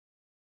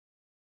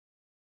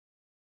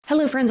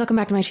Hello friends, welcome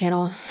back to my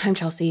channel. I'm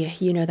Chelsea.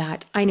 You know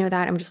that. I know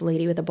that. I'm just a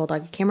lady with a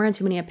bulldog camera and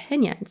too many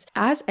opinions.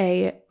 As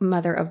a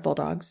mother of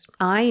bulldogs,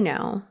 I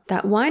know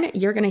that one,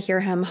 you're going to hear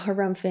him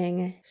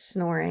harumphing,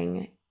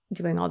 snoring,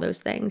 doing all those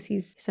things.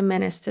 He's a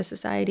menace to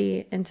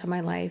society and to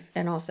my life,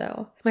 and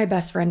also my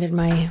best friend and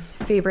my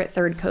favorite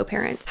third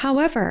co-parent.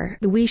 However,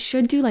 we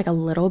should do like a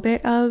little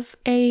bit of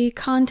a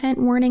content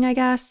warning, I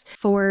guess,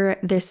 for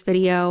this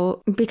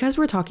video, because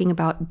we're talking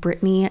about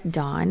Brittany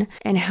Dawn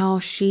and how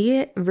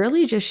she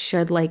really just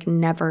should like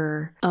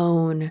never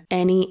own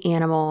any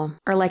animal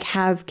or like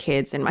have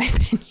kids, in my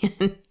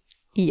opinion.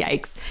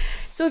 Yikes.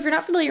 So if you're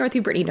not familiar with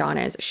who Brittany Dawn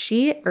is,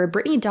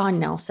 Brittany Dawn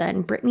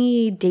Nelson,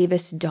 Brittany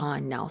Davis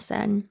Dawn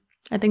Nelson,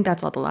 I think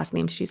that's all the last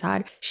names she's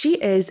had. She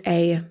is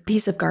a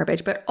piece of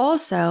garbage, but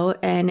also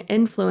an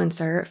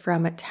influencer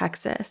from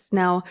Texas.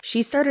 Now,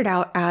 she started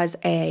out as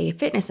a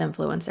fitness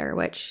influencer,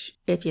 which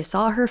if you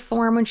saw her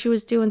form when she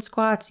was doing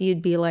squats,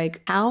 you'd be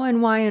like, how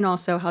and why, and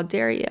also how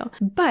dare you?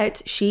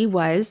 But she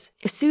was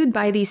sued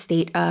by the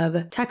state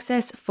of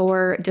Texas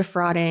for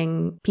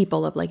defrauding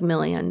people of like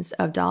millions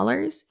of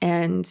dollars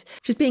and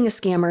just being a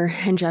scammer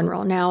in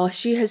general. Now,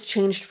 she has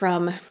changed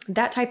from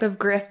that type of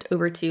grift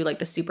over to like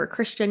the super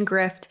Christian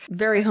grift,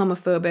 very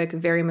homophobic,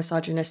 very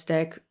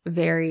misogynistic,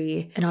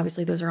 and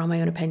obviously those are all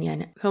my own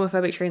opinion,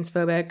 homophobic,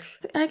 transphobic.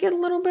 I get a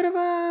little bit of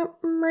a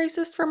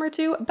racist from her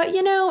too, but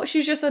you know,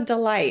 she's just a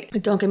delight.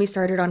 Don't get me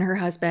started on her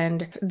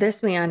husband.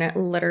 This man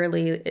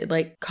literally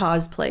like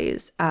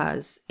cosplays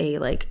as a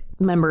like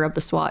member of the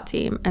SWAT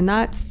team, and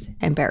that's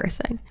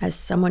embarrassing. As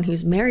someone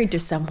who's married to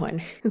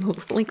someone who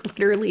like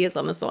literally is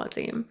on the SWAT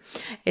team,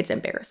 it's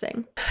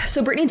embarrassing.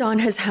 So Brittany Dawn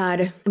has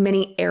had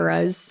many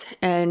eras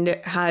and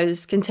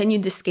has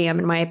continued to scam,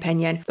 in my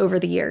opinion, over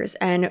the years.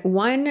 And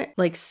one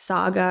like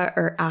saga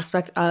or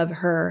aspect of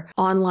her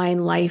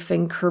online life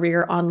and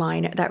career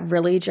online that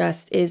really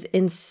just is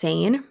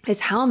insane is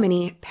how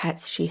many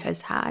pets she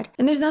has had.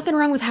 And there's nothing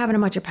wrong with having a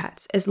bunch of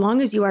pets, as long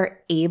as you are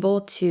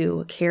able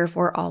to care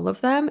for all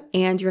of them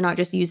and you're not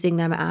just using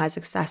them as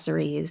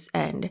accessories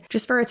and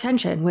just for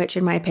attention, which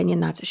in my opinion,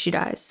 that's what she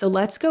does. So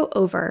let's go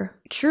over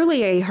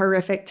truly a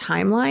horrific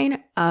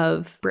timeline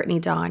of Brittany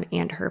Dawn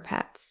and her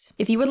pets.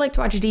 If you would like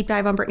to watch a deep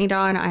dive on Brittany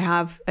Dawn, I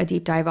have a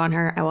deep dive on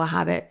her. I will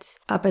have it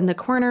up in the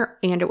corner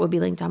and it will be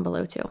linked down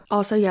below too.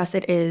 Also, yes,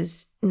 it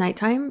is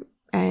nighttime,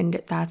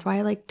 and that's why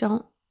I like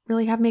don't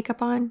really have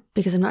makeup on,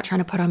 because I'm not trying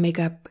to put on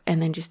makeup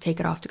and then just take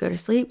it off to go to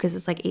sleep, because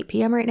it's like 8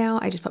 p.m. right now.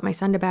 I just put my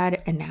son to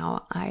bed and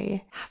now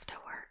I have to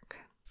work.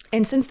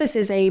 And since this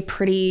is a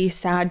pretty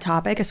sad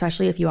topic,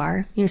 especially if you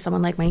are,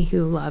 someone like me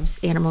who loves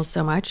animals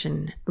so much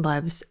and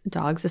loves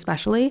dogs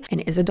especially,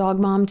 and is a dog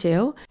mom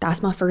too,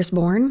 that's my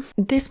firstborn,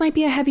 this might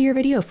be a heavier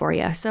video for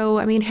you. So,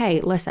 I mean,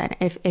 hey, listen,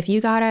 if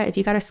you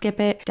gotta skip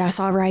it, that's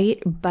all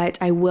right. But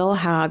I will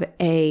have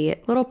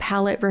a little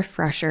palate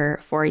refresher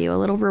for you, a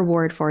little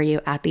reward for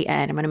you at the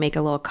end. I'm gonna make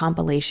a little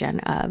compilation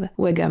of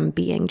Wiggum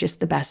being just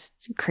the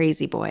best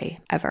crazy boy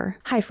ever.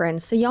 Hi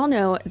friends, so y'all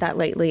know that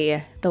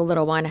lately the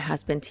little one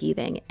has been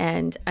teething.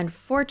 And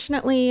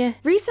unfortunately,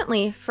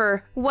 recently,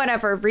 for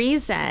whatever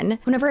reason,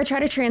 whenever I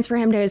try to transfer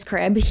him to his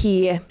crib,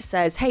 he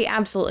says, hey,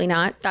 absolutely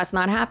not. That's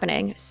not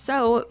happening.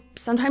 So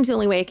sometimes the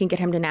only way I can get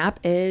him to nap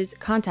is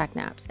contact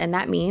naps. And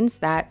that means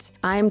that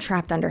I'm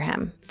trapped under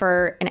him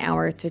for an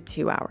hour to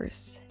 2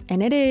 hours.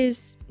 And it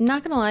is,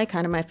 not gonna lie,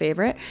 kind of my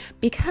favorite,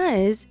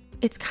 because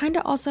it's kind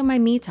of also my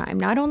me time.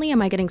 Not only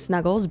am I getting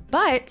snuggles,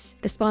 but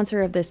the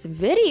sponsor of this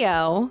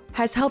video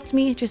has helped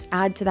me just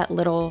add to that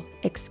little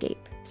escape.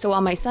 So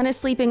while my son is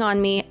sleeping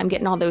on me, I'm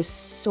getting all those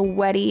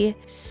sweaty,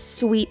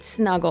 sweet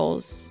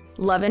snuggles.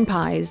 Love and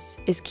Pies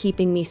is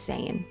keeping me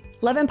sane.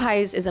 Love and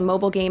Pies is a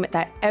mobile game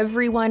that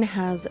everyone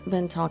has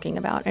been talking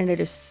about, and it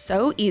is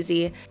so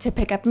easy to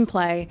pick up and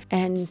play,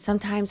 and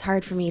sometimes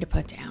hard for me to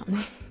put down.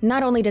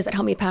 Not only does it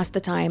help me pass the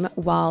time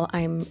while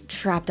I'm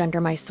trapped under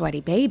my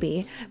sweaty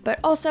baby, but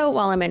also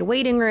while I'm in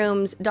waiting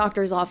rooms,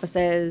 doctor's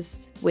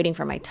offices, waiting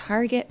for my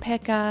Target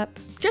pickup.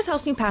 Just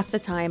helps me pass the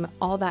time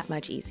all that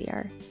much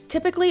easier.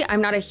 Typically,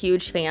 I'm not a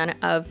huge fan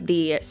of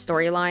the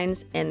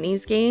storylines in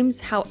these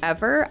games.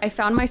 However, I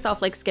found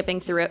myself like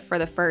skipping through it for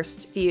the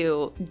first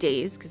few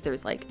days, because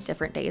there's like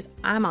different days.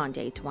 I'm on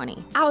day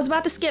 20. I was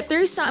about to skip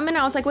through something and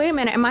I was like, wait a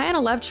minute, am I in a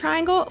love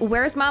triangle?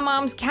 Where's my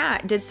mom's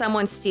cat? Did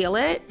someone steal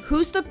it?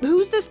 Who's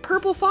this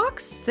purple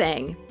fox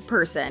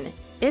person?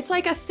 It's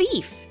like a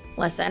thief.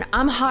 Listen,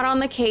 I'm hot on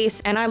the case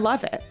and I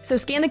love it. So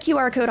scan the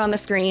QR code on the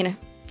screen,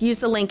 use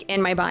the link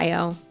in my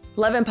bio.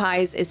 Love and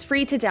Pies is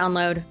free to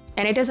download,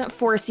 and it doesn't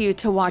force you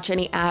to watch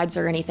any ads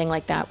or anything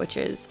like that, which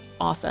is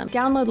awesome.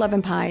 Download Love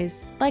and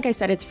Pies. Like I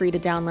said, it's free to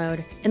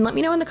download. And let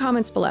me know in the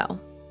comments below.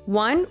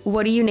 1,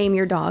 what do you name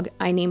your dog?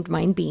 I named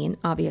mine Bean,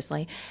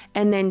 obviously.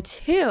 And then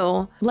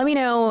 2, let me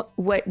know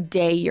what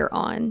day you're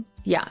on.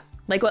 Yeah.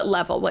 Like what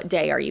level, what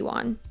day are you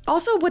on?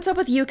 Also, what's up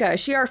with Yuka? Is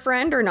she our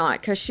friend or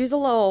not? Because she's a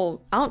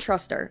little, I don't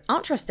trust her. I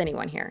don't trust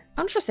anyone here.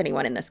 I don't trust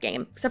anyone in this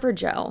game, except for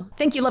Joe.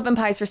 Thank you, Love and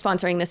Pies, for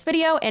sponsoring this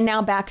video. And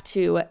now back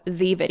to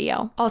the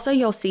video. Also,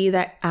 you'll see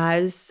that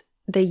as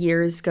the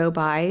years go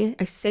by,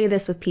 I say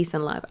this with peace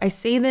and love. I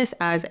say this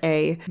as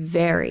a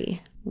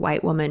very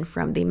white woman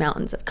from the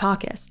mountains of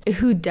Caucasus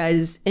who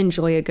does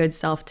enjoy a good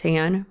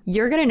self-tan.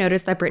 You're going to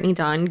notice that Brittany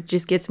Dawn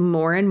just gets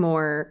more and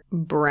more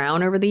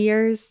brown over the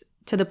years,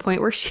 to the point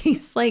where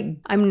she's like,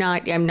 I'm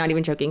not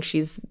even joking.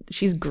 She's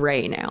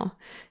gray now.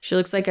 She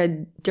looks like a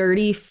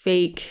dirty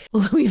fake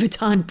Louis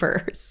Vuitton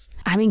purse.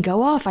 I mean,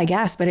 go off, I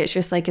guess, but it's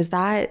just like, is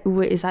that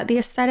the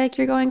aesthetic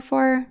you're going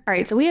for? All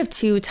right, so we have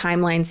 2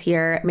 timelines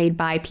here made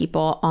by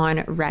people on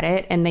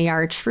Reddit, and they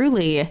are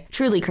truly,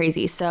 truly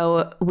crazy.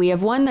 So we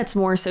have one that's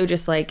more so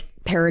just like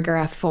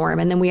paragraph form,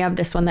 and then we have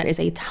this one that is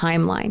a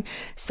timeline.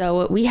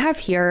 So we have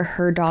here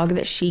her dog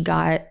that she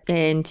got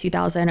in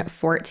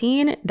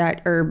 2014,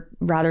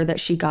 that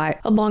she got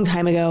a long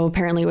time ago.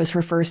 Apparently it was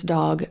her first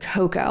dog,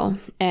 Coco,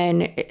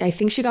 and I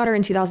think she got her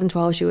in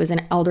 2012. She was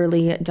an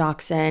elderly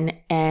dachshund,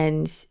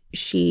 and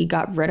she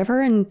got rid of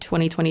her in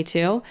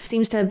 2022.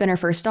 Seems to have been her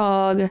first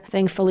dog.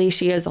 Thankfully,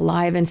 she is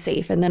alive and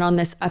safe. And then on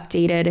this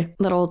updated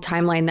little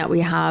timeline that we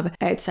have,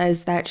 it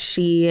says that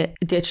she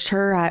ditched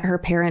her at her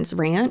parents'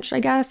 ranch, I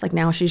guess. Like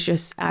now she's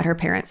just at her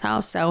parents'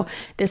 house. So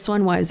this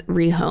one was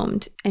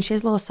rehomed, and she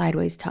has a little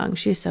sideways tongue.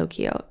 She's so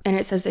cute. And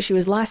it says that she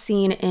was last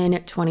seen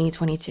in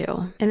 2022.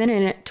 And then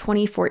in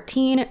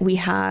 2014, we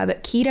have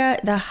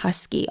Kita the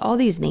Husky. All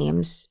these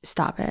names,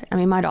 stop it. I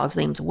mean, my dog's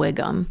name's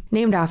Wiggum,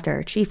 named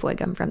after Chief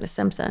Wiggum from The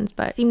Simpsons,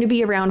 but seemed to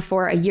be around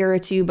for a year or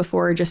two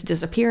before just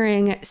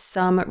disappearing.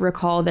 Some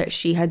recall that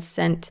she had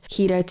sent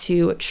Kita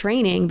to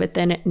training, but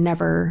then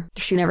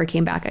she never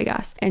came back, I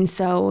guess. And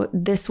so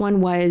this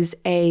one was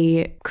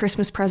a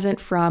Christmas present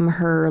from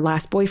her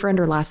last boyfriend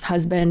or last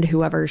husband,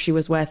 whoever she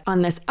was with.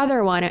 On this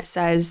other one, it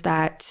says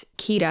that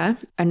Kita,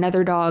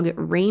 another dog,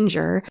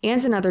 Ranger,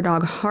 and another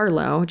dog,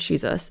 Harlow,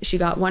 Jesus, she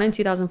got one in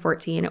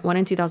 2014, one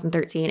in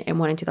 2013, and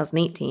one in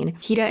 2018.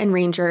 Kita and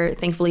Ranger,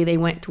 thankfully, they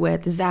went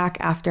with Zach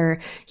after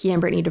he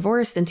and Brittany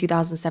divorced in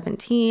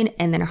 2017.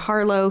 And then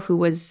Harlow, who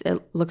was, it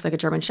looks like a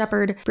German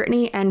Shepherd.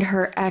 Brittany and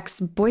her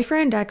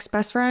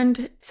ex-best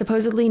friend,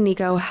 supposedly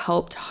Nico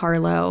helped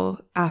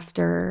Harlow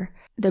after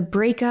the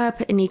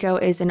breakup. Nico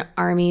is an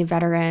Army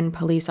veteran,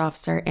 police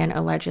officer, and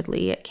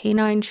allegedly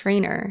canine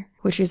trainer,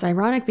 which is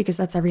ironic because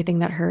that's everything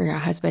that her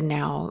husband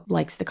now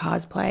likes to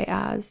cosplay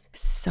as.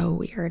 So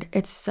weird.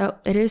 It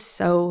is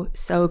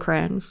so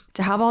cringe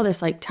to have all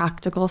this like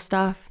tactical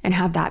stuff and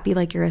have that be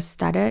like your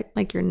aesthetic.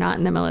 Like you're not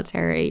in the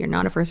military, you're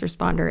not a first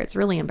responder. It's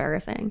really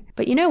embarrassing.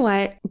 But you know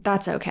what?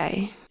 That's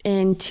okay.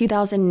 In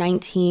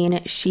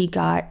 2019, she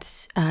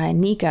got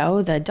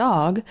Nico, the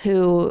dog,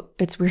 who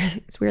it's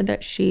weird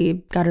that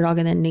she got a dog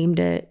and then named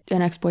it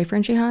an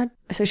ex-boyfriend she had.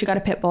 So she got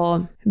a pit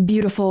bull,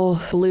 beautiful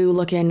blue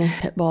looking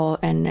pit bull,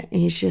 and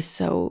he's just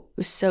so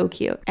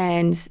cute.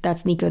 And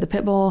that's Nico the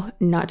pit bull,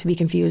 not to be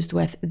confused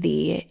with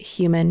the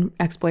human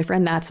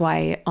ex-boyfriend. That's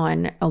why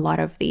on a lot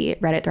of the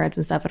Reddit threads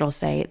and stuff, it'll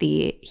say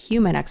the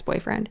human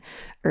ex-boyfriend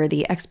or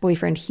the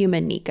ex-boyfriend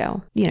human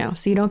Nico,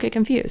 so you don't get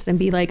confused and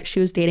be like, she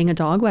was dating a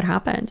dog. What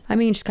happened? I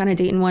mean, she's kind of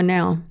dating one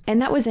now.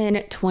 And that was in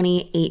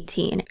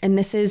 2018. And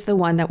this is the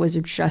one that was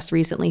just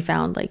recently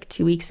found like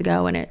 2 weeks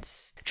ago, and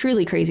it's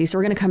truly crazy. So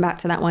we're going to come back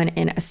to that one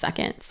in a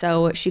second.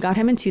 So she got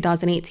him in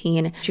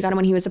 2018. She got him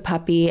when he was a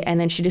puppy. And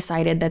then she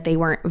decided that they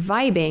weren't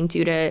vibing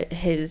due to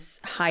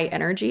his high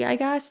energy, I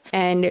guess.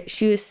 And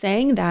she was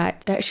saying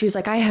that she was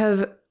like, I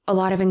have a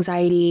lot of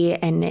anxiety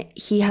and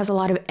he has a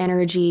lot of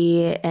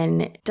energy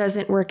and it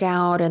doesn't work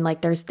out. And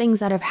like, there's things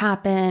that have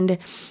happened,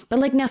 but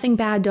like nothing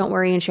bad, don't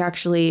worry. And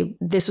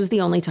this was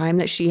the only time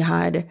that she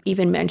had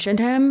even mentioned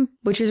him,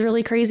 which is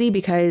really crazy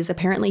because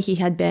apparently he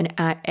had been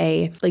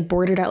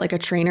boarded at like a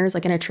trainer's,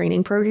 like in a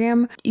training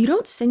program. You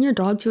don't send your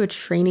dog to a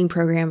training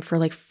program for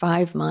like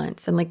 5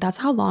 months. And like, that's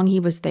how long he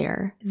was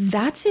there.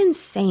 That's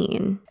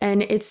insane.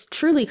 And it's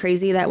truly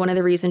crazy that one of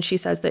the reasons she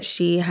says that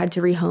she had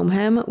to rehome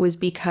him was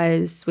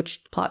because,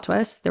 which plot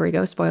twist, there we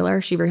go,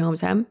 spoiler, she rehomes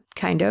him,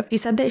 kind of. She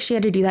said that she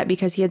had to do that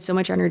because he had so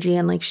much energy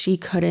and like she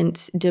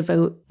couldn't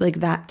devote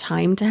like that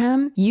time to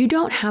him. You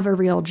don't have a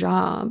real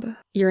job.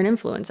 You're an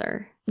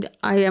influencer.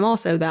 I am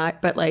also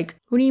that, but like,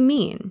 what do you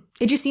mean?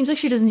 It just seems like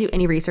she doesn't do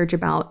any research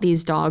about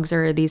these dogs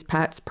or these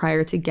pets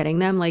prior to getting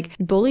them. Like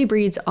bully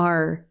breeds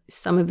are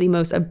some of the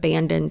most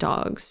abandoned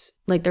dogs.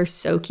 Like they're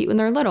so cute when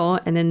they're little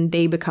and then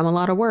they become a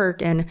lot of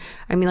work. And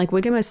I mean, like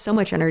Wiggum has so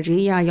much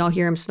energy. Yeah, y'all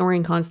hear him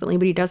snoring constantly,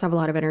 but he does have a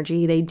lot of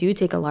energy. They do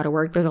take a lot of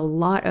work. There's a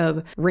lot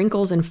of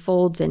wrinkles and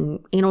folds and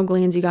anal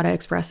glands you got to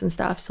express and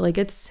stuff. So like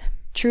it's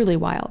truly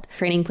wild.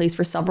 Training place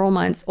for several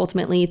months,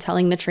 ultimately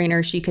telling the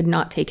trainer she could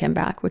not take him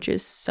back, which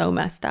is so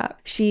messed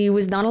up. She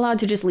was not allowed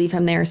to just leave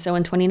him there. So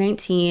in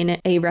 2019,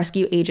 a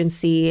rescue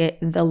agency,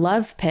 the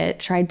Love Pit,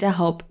 tried to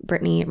help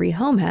Brittany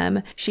rehome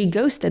him. She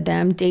ghosted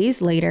them.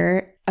 Days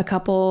later, a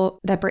couple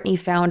that Brittany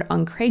found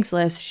on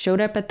Craigslist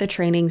showed up at the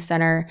training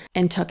center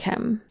and took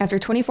him. After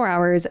 24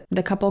 hours,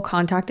 the couple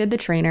contacted the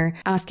trainer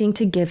asking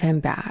to give him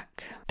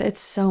back. It's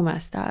so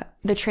messed up.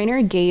 The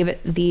trainer gave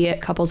the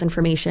couple's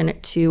information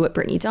to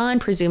Brittany Dawn.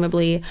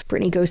 Presumably,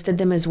 Brittany ghosted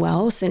them as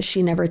well since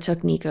she never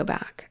took Nico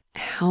back.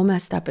 How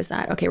messed up is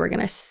that? Okay, we're going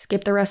to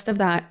skip the rest of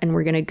that and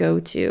we're going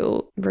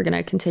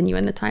to continue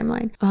in the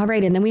timeline. All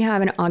right. And then we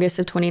have in August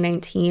of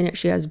 2019,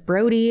 she has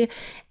Brody,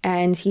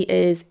 and he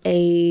is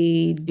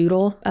a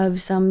doodle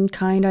of some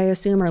kind, I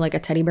assume, or like a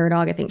teddy bear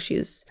dog. I think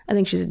she's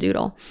a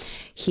doodle.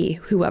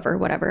 Whoever,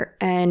 whatever.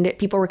 And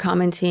people were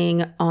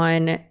commenting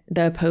on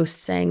the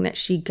post saying that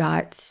she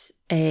got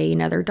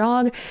another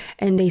dog,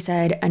 and they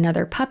said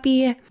another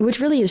puppy, which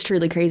really is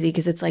truly crazy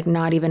because it's like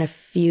not even a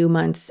few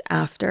months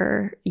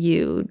after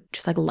you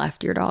just like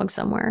left your dog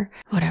somewhere.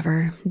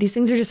 Whatever. These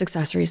things are just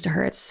accessories to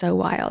her. It's so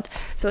wild.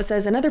 So it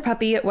says another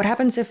puppy. What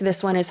happens if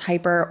this one is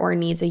hyper or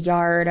needs a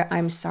yard?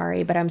 I'm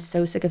sorry, but I'm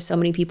so sick of so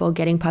many people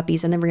getting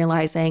puppies and then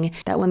realizing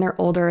that when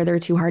they're older, they're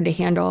too hard to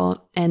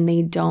handle and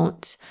they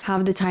don't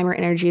have the time or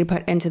energy to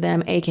put into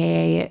them,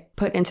 aka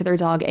put into their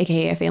dog,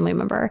 aka a family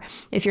member.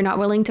 If you're not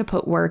willing to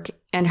put work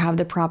and have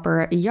the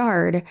proper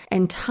yard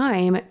and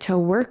time to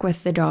work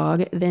with the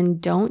dog, then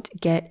don't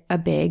get a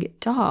big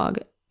dog.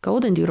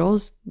 Golden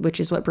doodles, which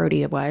is what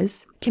Brody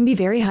was, can be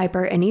very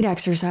hyper and need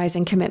exercise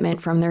and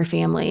commitment from their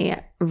family.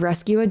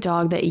 Rescue a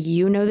dog that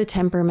you know the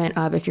temperament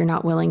of if you're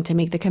not willing to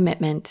make the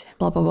commitment,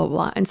 blah, blah, blah,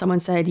 blah. And someone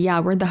said, yeah,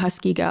 where'd the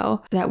husky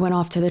go that went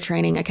off to the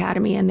training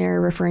academy? And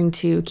they're referring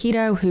to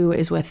Keto, who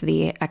is with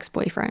the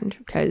ex-boyfriend,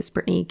 because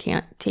Brittany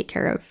can't take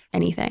care of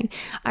anything.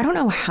 I don't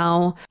know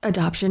how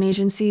adoption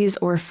agencies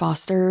or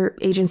foster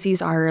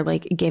agencies are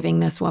like giving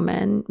this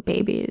woman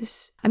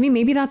babies. I mean,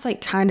 maybe that's like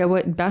kind of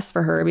what best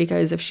for her,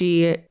 because if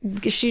she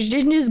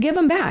didn't just give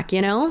them back,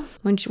 you know,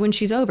 when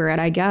she's over it,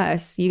 I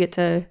guess you get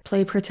to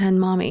play pretend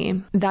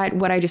mommy. That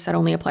what I just said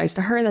only applies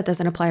to her. That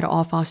doesn't apply to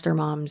all foster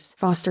moms.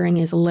 Fostering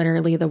is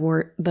literally the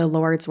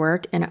Lord's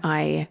work, and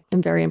I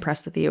am very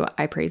impressed with you.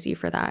 I praise you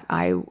for that.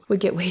 I would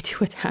get way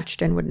too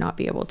attached and would not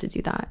be able to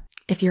do that.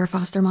 If you're a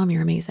foster mom,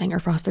 you're amazing, or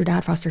foster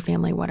dad, foster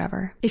family,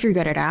 whatever. If you're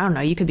good at it, I don't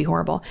know, you could be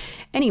horrible.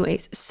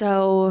 Anyways,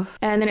 so,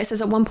 and then it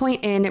says at one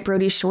point in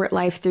Brody's short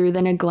life, through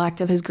the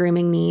neglect of his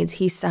grooming needs,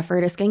 he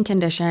suffered a skin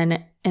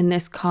condition, and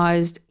this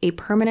caused a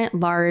permanent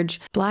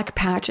large black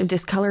patch of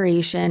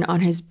discoloration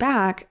on his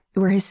back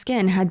where his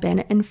skin had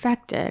been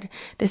infected.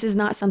 This is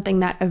not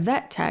something that a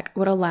vet tech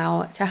would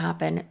allow to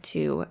happen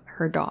to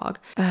her dog.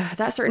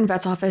 That certain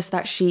vet's office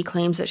that she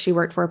claims that she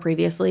worked for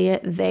previously,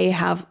 they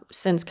have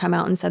since come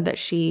out and said that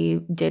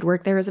she did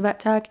work there as a vet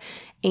tech.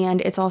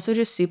 And it's also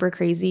just super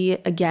crazy,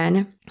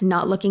 again,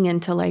 not looking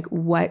into like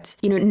what,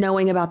 you know,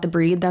 knowing about the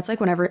breed. That's like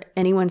whenever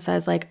anyone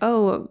says like,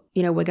 oh,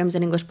 you know, Wigham's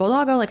an English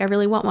Bulldog, oh, like I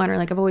really want one, or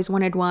like I've always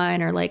wanted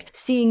one, or like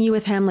seeing you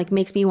with him like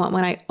makes me want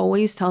one. I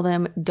always tell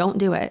them, don't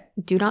do it.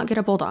 Do not get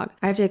a Bulldog.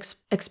 I have to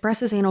express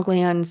his anal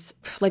glands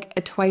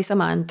like twice a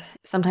month,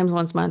 sometimes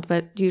once a month,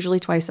 but usually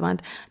twice a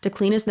month, to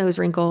clean his nose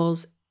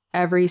wrinkles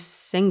every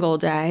single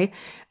day.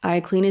 I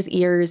clean his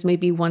ears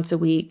maybe once a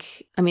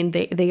week. I mean,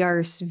 they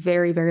are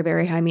very, very,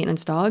 very high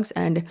maintenance dogs,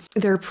 and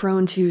they're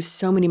prone to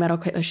so many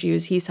medical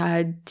issues. He's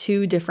had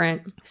 2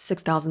 different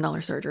 $6,000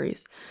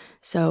 surgeries.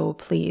 So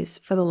please,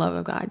 for the love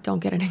of God, don't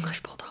get an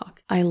English Bulldog.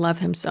 I love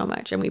him so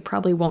much, and we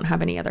probably won't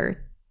have any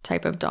other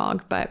type of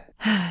dog. But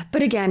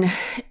again,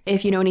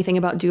 if you know anything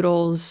about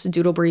doodles,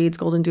 doodle breeds,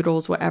 golden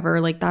doodles, whatever,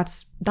 like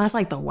that's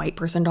like the white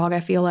person dog. I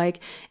feel like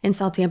in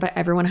South Tampa,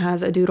 everyone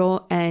has a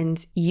doodle,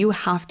 and you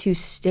have to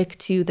stick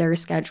to their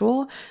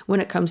schedule when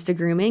it comes to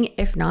grooming.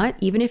 If not,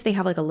 even if they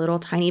have like a little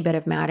tiny bit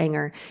of matting,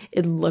 or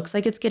it looks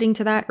like it's getting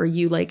to that, or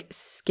you like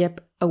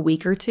skip a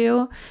week or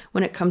 2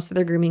 when it comes to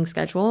their grooming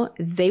schedule,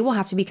 they will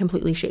have to be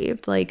completely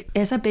shaved. Like,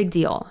 it's a big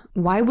deal.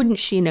 Why wouldn't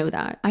she know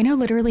that? I know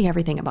literally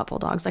everything about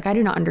bulldogs. Like, I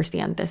do not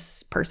understand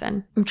this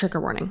person.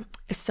 Trigger warning.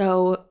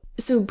 So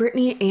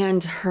Brittany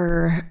and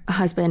her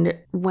husband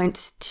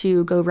went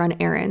to go run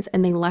errands,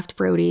 and they left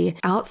Brody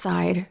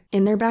outside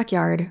in their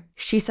backyard.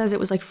 She says it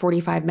was like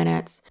 45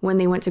 minutes when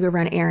they went to go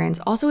run errands.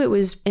 Also, it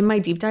was in my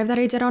deep dive that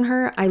I did on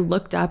her, I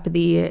looked up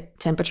the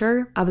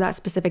temperature of that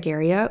specific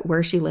area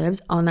where she lives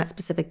on that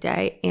specific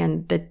day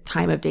and the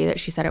time of day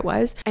that she said it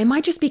was. It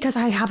might just because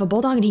I have a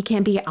bulldog and he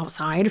can't be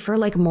outside for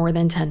like more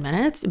than 10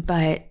 minutes,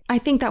 but I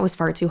think that was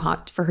far too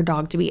hot for her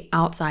dog to be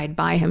outside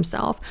by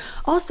himself.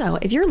 Also,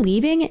 if you're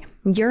leaving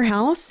your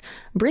house,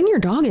 bring your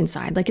dog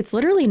inside. Like, it's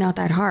literally not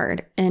that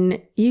hard.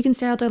 And you can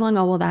stay out there long.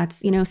 Oh, well,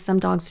 that's, you know, some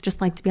dogs just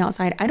like to be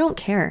outside. I don't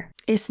care.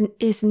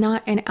 It's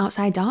not an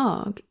outside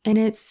dog. And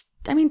it's,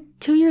 I mean,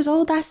 2 years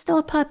old, that's still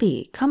a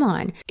puppy. Come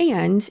on.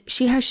 And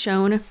she has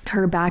shown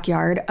her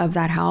backyard of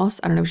that house.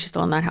 I don't know if she's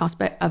still in that house,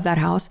 but of that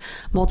house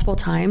multiple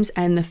times.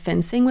 And the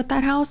fencing with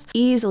that house,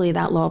 easily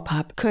that little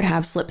pup could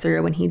have slipped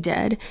through when he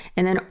did.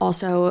 And then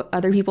also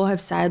other people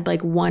have said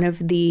like one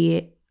of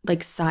the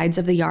like sides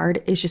of the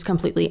yard is just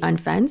completely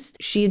unfenced.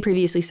 She had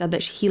previously said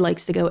that he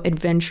likes to go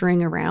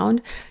adventuring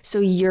around. So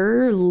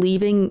you're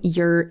leaving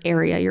your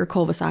area, your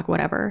cul-de-sac,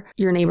 whatever,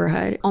 your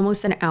neighborhood,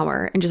 almost an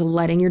hour and just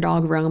letting your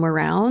dog roam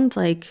around.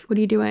 Like, what are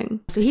you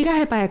doing? So he got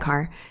hit by a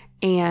car,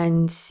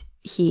 and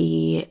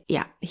he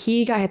got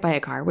hit by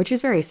a car, which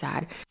is very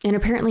sad. And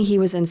apparently he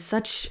was in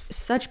such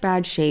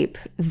bad shape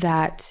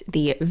that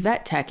the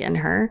vet tech in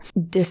her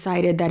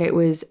decided that it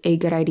was a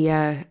good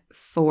idea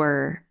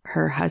for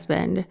her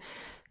husband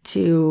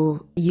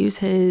to use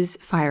his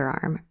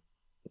firearm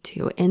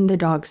to end the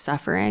dog's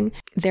suffering.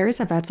 There's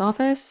a vet's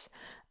office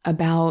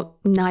about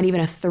not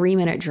even a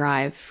 3-minute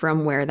drive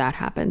from where that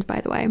happened, by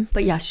the way.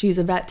 But yes, she's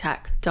a vet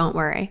tech. Don't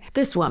worry.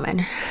 This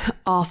woman,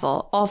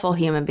 awful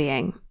human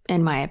being,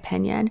 in my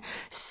opinion.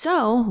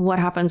 So what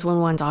happens when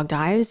one dog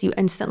dies? You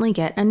instantly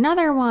get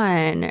another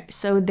one.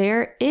 So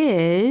there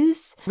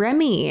is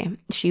Remy.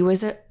 She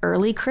was an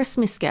early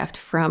Christmas gift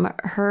from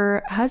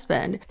her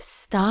husband.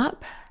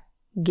 Stop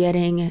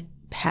getting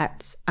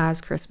pets as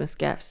Christmas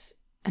gifts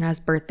and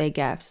as birthday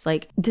gifts.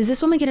 Like, does this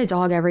woman get a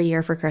dog every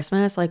year for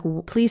Christmas? Like,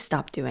 please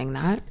stop doing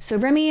that. So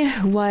Remy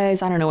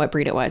was, I don't know what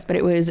breed it was, but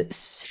it was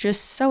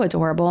just so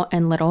adorable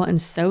and little and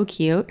so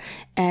cute.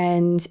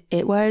 And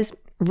it was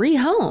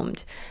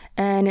rehomed.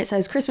 And it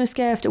says Christmas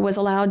gift was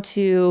allowed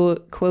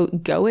to,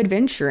 quote, go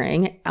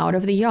adventuring out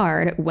of the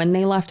yard when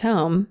they left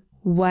home.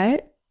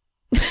 What?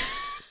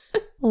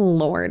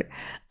 Lord.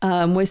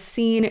 Was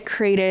seen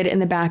created in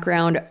the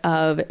background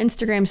of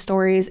Instagram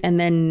stories and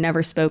then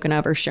never spoken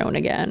of or shown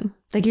again.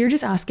 Like, you're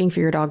just asking for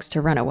your dogs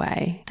to run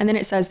away. And then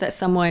it says that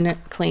someone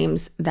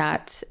claims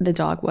that the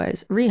dog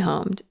was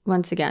rehomed.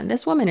 Once again,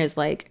 this woman is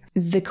like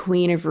the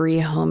queen of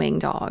rehoming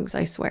dogs,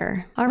 I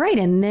swear. All right.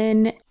 And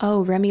then,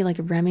 Remy, like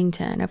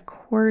Remington. Of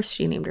course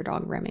she named her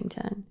dog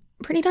Remington.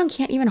 Brittany dog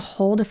can't even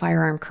hold a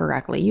firearm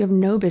correctly. You have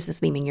no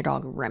business naming your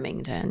dog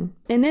Remington.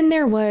 And then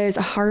there was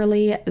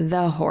Harley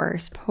the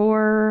horse.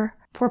 Poor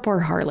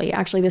Harley.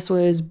 Actually, this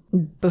was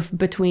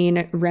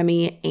between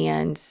Remy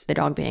and the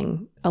dog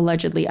being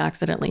allegedly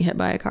accidentally hit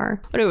by a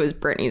car. But it was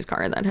Brittany's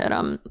car that hit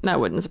him. That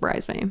wouldn't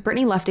surprise me.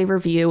 Brittany left a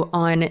review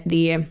on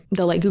the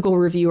like Google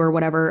review or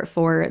whatever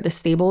for the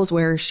stables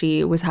where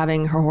she was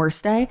having her horse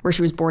stay, where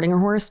she was boarding her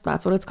horse.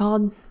 That's what it's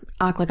called.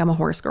 Act like I'm a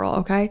horse girl,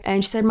 okay?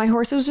 And she said, my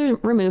horse was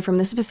removed from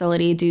this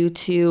facility due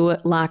to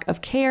lack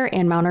of care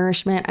and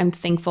malnourishment. I'm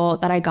thankful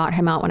that I got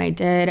him out when I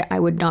did. I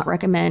would not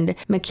recommend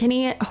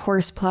McKinney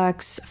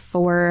Horseplex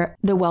for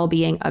the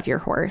well-being of your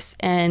horse.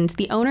 And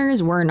the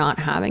owners were not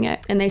having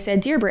it. And they said,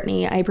 Dear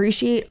Brittany, I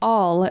appreciate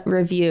all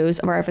reviews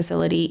of our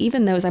facility,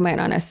 even those I might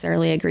not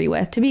necessarily agree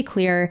with. To be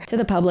clear to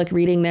the public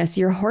reading this,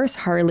 your horse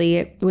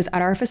Harley was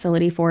at our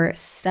facility for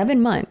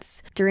 7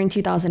 months during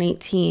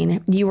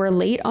 2018. You were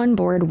late on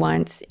board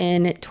once.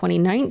 In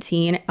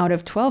 2019, out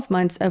of 12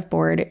 months of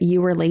board,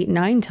 you were late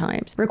 9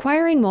 times,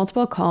 requiring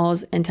multiple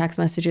calls and text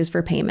messages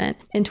for payment.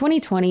 In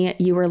 2020,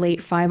 you were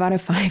late 5 out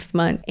of 5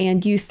 months,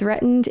 and you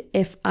threatened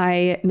if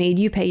I made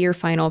you pay your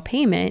final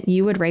payment,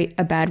 you would write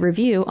a bad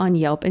review on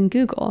Yelp and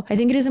Google. I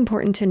think it is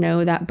important to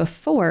know that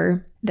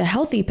before, the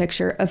healthy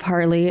picture of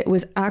Harley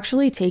was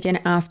actually taken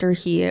after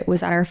he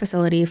was at our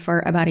facility for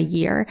about a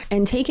year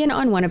and taken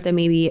on one of the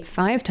maybe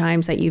 5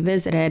 times that you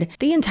visited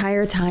the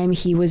entire time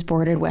he was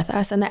boarded with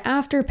us. And the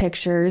after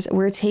pictures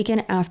were taken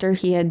after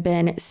he had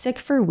been sick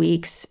for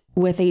weeks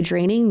with a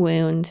draining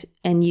wound,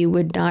 and you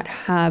would not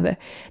have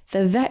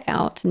the vet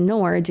out,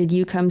 nor did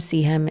you come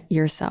see him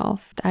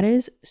yourself. That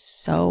is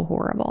so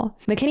horrible.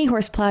 McKinney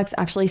Horseplex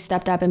actually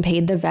stepped up and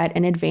paid the vet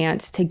in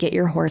advance to get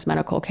your horse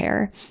medical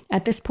care.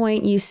 At this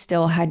point, you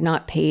still had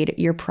not paid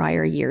your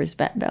prior year's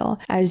vet bill.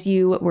 As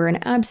you were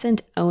an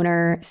absent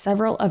owner,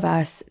 several of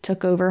us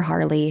took over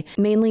Harley,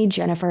 mainly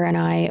Jennifer and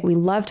I. We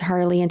loved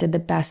Harley and did the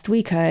best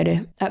we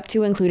could, up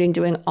to including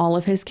doing all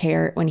of his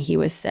care when he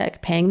was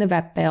sick, paying the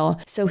vet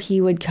bill so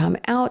he would come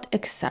out,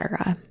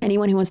 etc.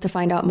 Anyone who wants to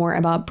find out more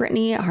about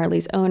Brittany,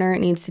 Harley's owner,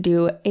 needs to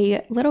do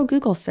a little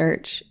Google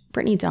search.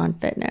 Brittany Dawn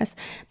Fitness.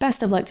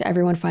 Best of luck to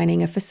everyone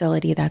finding a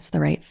facility that's the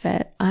right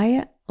fit.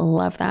 I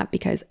love that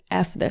because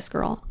F this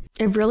girl.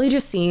 It really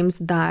just seems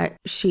that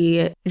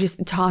she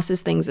just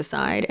tosses things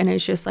aside and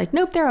it's just like,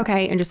 nope, they're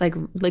okay. And just like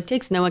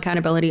takes no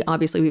accountability.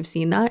 Obviously, we've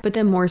seen that. But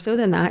then more so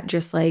than that,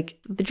 just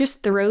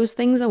throws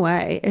things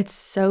away. It's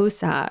so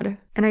sad.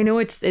 And I know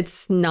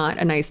it's not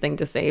a nice thing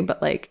to say,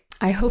 but like,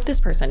 I hope this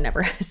person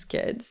never has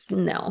kids.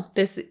 No,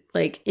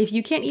 if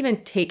you can't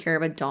even take care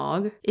of a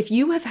dog, if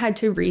you have had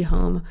to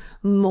rehome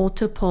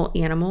multiple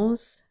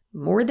animals,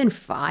 more than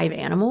 5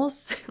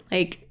 animals,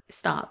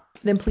 stop.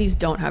 Then please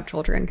don't have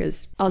children,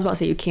 because I was about to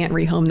say you can't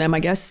rehome them. I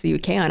guess you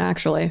can,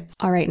 actually.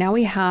 All right, now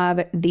we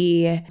have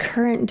the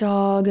current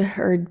dog,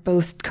 or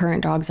both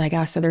current dogs, I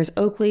guess. So there's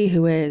Oakley,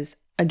 who is,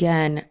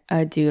 again,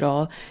 a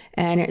doodle.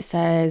 And it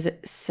says,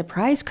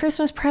 surprise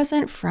Christmas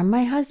present from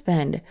my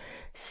husband.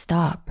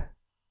 Stop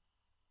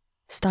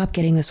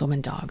getting this woman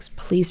dogs,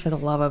 please, for the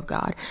love of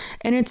God.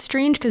 And it's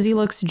strange because he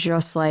looks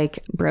just like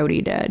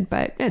Brody did,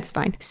 but it's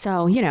fine.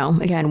 So,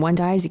 again, one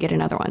dies, you get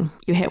another one.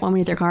 You hit one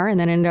with your car and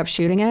then end up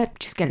shooting it,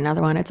 just get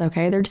another one. It's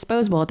okay. They're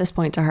disposable at this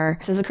point to her.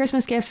 It says a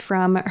Christmas gift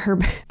from her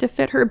to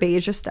fit her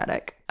beige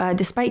aesthetic.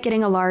 Despite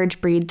getting a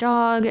large breed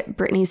dog,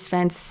 Brittany's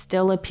fence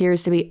still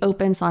appears to be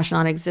open /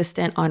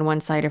 non-existent on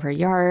one side of her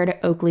yard.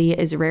 Oakley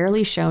is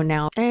rarely shown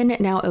now, and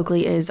now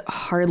Oakley is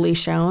hardly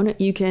shown.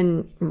 You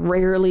can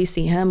rarely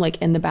see him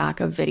like in the back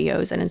of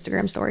videos and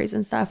Instagram stories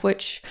and stuff,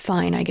 which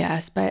fine, I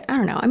guess. But I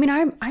don't know. I mean,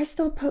 I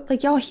still put,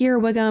 like, y'all hear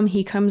Wiggum.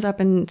 He comes up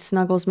and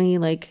snuggles me.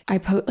 Like I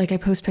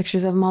post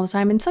pictures of him all the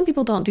time, and some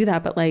people don't do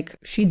that, but like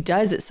she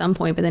does at some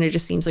point, but then it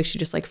just seems like she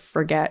just like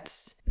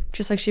forgets.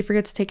 Just like she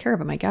forgets to take care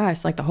of him, I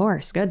guess, like the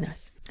horse.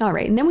 Goodness. All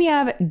right. And then we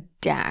have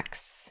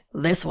Dax.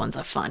 This one's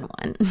a fun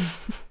one.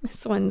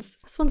 This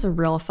one's a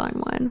real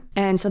fun one.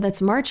 And so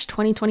that's March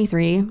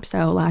 2023.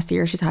 So last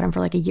year, she's had him for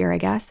like a year, I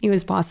guess. He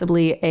was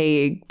possibly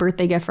a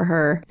birthday gift for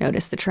her.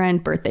 Notice the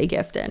trend, birthday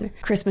gift and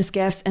Christmas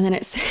gifts. And then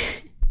it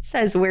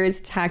says,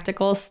 wears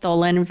tactical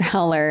stolen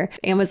valor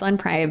Amazon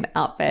Prime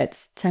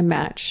outfits to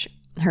match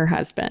her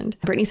husband.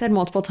 Brittany said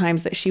multiple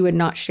times that she would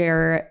not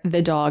share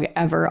the dog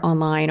ever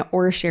online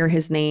or share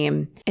his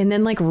name. And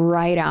then like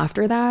right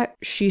after that,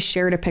 she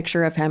shared a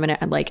picture of him and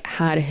it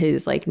had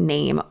his like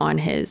name on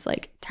his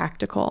like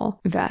tactical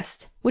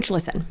vest. Which,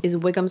 listen, is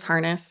Wiggum's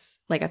harness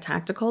like a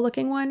tactical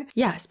looking one?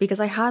 Yes, because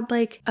I had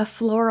like a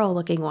floral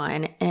looking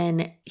one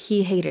and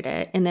he hated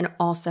it. And then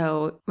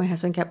also my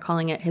husband kept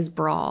calling it his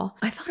bra.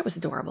 I thought it was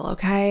adorable,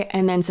 okay?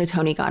 And then so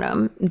Tony got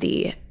him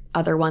the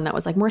other one that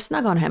was like more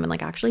snug on him and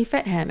like actually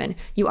fit him. And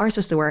you are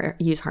supposed to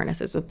use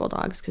harnesses with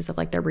bulldogs because of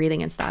like their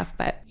breathing and stuff.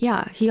 But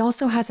yeah, he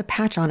also has a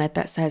patch on it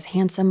that says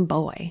handsome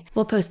boy.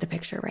 We'll post a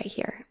picture right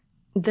here.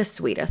 The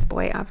sweetest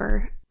boy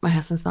ever. My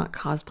husband's not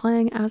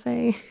cosplaying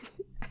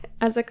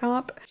as a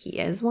cop. He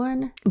is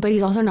one, but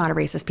he's also not a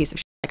racist piece of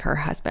shit like her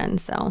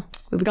husband. So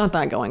we've got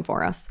that going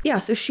for us. Yeah.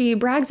 So she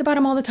brags about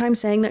him all the time,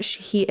 saying that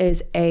he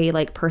is a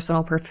like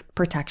personal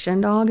protection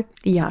dog.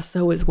 Yeah.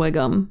 So is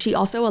Wiggum. She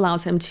also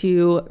allows him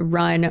to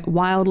run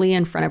wildly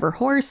in front of her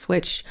horse,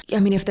 which, I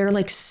mean, if they're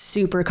like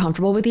super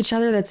comfortable with each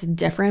other, that's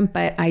different,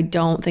 but I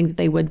don't think that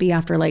they would be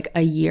after like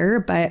a year.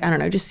 But I don't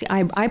know. Just,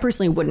 I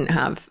personally wouldn't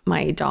have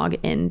my dog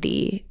in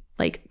the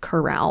like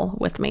corral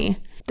with me.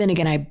 Then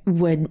again, I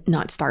would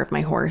not starve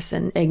my horse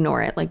and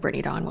ignore it like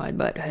Brittany Dawn would,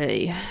 but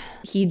hey.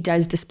 He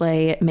does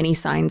display many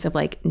signs of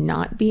like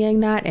not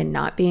being that and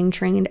not being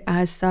trained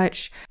as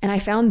such. And I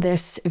found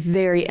this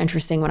very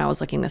interesting when I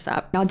was looking this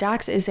up. Now,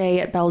 Dax is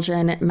a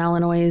Belgian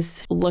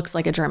Malinois, looks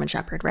like a German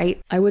Shepherd,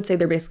 right? I would say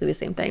they're basically the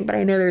same thing, but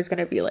I know there's going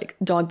to be like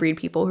dog breed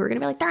people who are going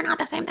to be like, they're not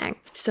the same thing.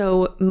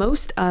 So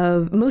most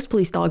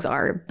police dogs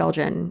are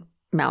Belgian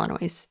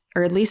Malinois,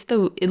 or at least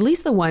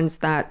the ones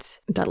that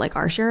like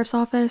our sheriff's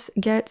office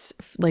gets,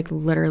 like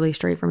literally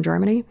straight from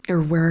Germany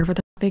or wherever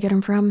they get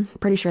them from.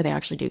 Pretty sure they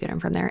actually do get them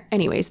from there.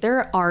 Anyways,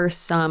 there are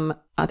some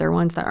other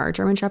ones that are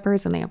German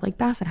Shepherds and they have like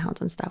Basset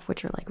Hounds and stuff,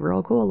 which are like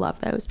real cool. Love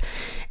those.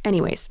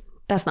 Anyways,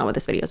 that's not what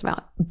this video is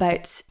about.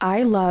 But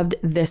I loved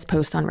this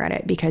post on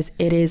Reddit because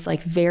it is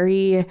like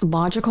very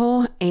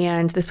logical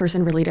and this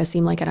person really does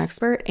seem like an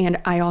expert. And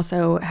I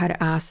also had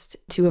asked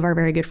two of our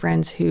very good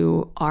friends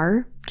who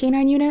are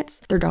canine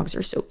units. Their dogs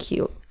are so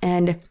cute.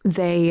 And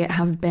they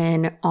have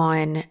been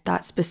on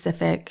that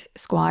specific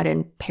squad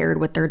and paired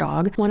with their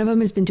dog. One of them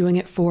has been doing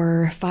it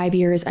for 5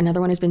 years. Another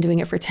one has been doing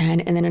it for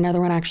 10. And then another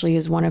one actually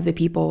is one of the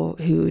people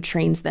who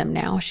trains them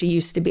now. She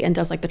used to be and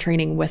does like the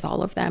training with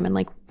all of them. And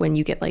like when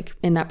you get like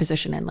in that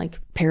position and like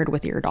paired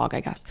with your dog, I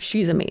guess.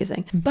 She's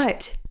amazing.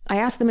 But I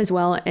asked them as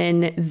well,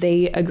 and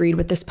they agreed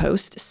with this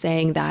post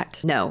saying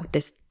that no,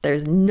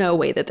 there's no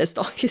way that this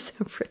dog is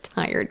a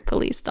retired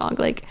police dog.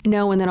 Like,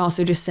 no. And then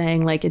also just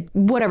saying like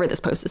whatever this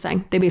post is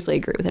saying, they basically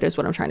agree with it is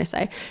what I'm trying to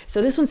say. So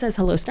this one says,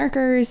 hello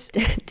snarkers,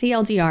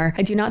 TLDR.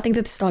 I do not think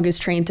that this dog is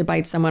trained to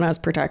bite someone as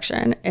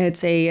protection.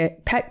 It's a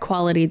pet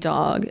quality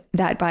dog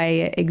that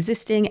by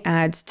existing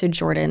adds to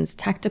Jordan's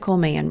tactical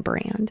man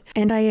brand.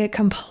 And I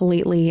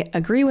completely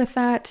agree with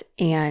that.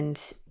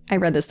 And I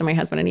read this to my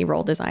husband and he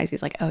rolled his eyes.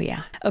 He's like, oh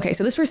yeah. Okay.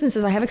 So this person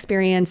says, I have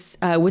experience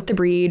with the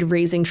breed,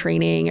 raising,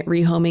 training,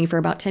 rehoming for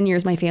about 10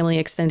 years, my family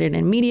extended and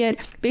immediate,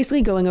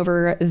 basically going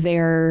over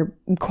their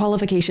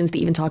qualifications to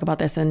even talk about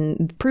this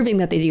and proving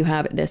that they do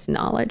have this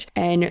knowledge.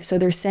 And so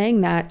they're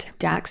saying that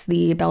Dax,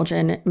 the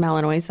Belgian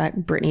Malinois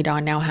that Brittany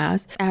Dawn now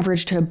has,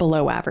 average to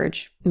below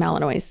average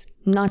Malinois.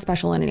 Not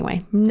special in any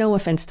way. No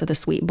offense to the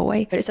sweet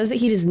boy. But it says that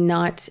he does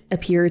not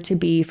appear to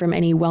be from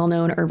any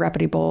well-known or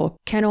reputable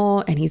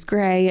kennel, and he's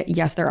gray.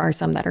 Yes, there are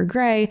some that are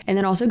gray. And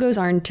then also goes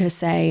on to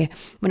say,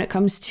 when it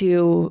comes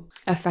to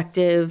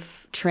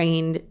effective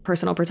trained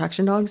personal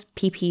protection dogs,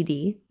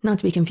 PPD, not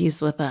to be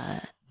confused with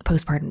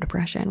postpartum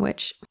depression,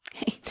 which,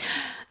 hey,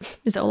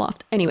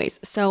 Zoloft. Anyways,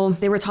 so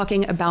they were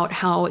talking about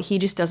how he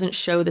just doesn't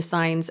show the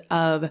signs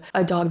of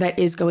a dog that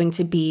is going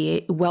to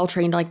be well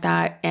trained like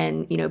that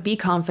and, you know, be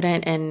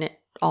confident and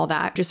all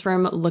that just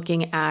from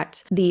looking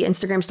at the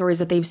Instagram stories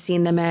that they've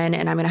seen them in.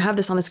 And I'm going to have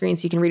this on the screen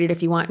so you can read it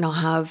if you want. And I'll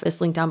have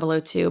this link down below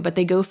too. But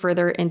they go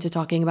further into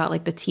talking about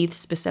like the teeth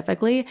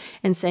specifically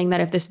and saying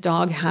that if this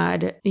dog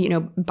had,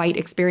 bite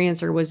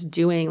experience or was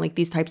doing like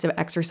these types of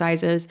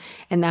exercises,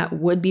 and that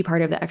would be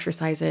part of the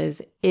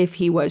exercises if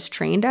he was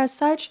trained as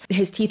such,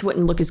 his teeth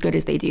wouldn't look as good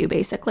as they do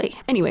basically.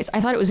 Anyways,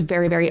 I thought it was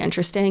very, very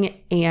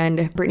interesting.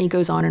 And Brittany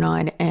goes on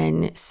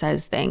and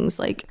says things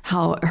like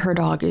how her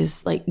dog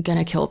is like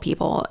gonna kill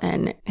people.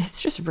 And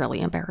it's just really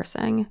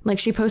embarrassing. Like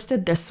she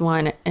posted this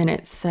one and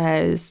it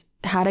says,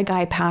 had a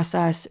guy pass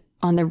us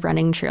on the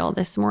running trail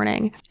this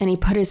morning and he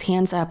put his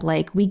hands up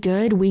like, we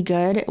good,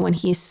 when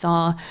he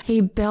saw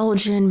a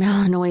Belgian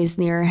Malinois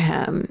near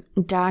him.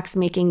 Dax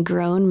making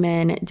grown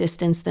men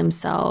distance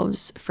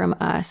themselves from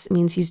us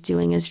means he's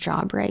doing his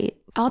job right.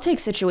 I'll take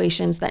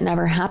situations that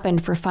never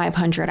happened for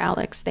 500,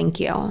 Alex. Thank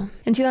you.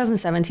 In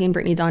 2017,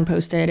 Brittany Dawn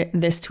posted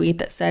this tweet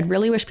that said,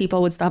 really wish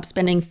people would stop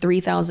spending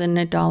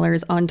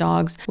 $3,000 on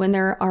dogs when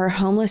there are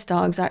homeless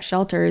dogs at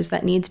shelters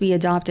that need to be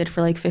adopted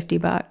for like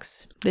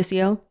 $50. This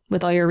you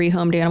with all your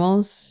rehomed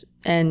animals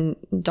and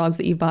dogs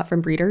that you've bought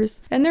from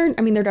breeders. And there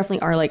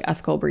definitely are like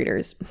ethical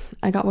breeders.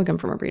 I got Wiggum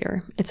from a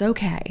breeder. It's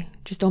okay.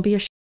 Just don't be a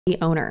shitty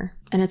owner.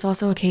 And it's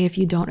also okay if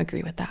you don't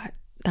agree with that.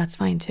 That's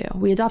fine too.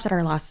 We adopted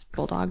our last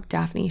bulldog,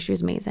 Daphne. She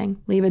was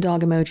amazing. Leave a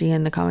dog emoji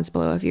in the comments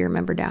below if you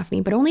remember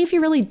Daphne, but only if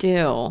you really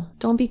do.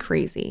 Don't be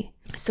crazy.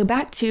 So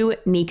back to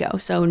Nico.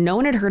 So no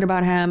one had heard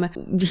about him.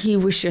 He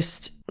was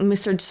just,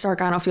 Mr.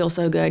 Stark, I don't feel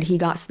so good. He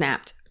got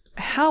snapped.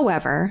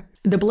 However,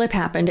 the blip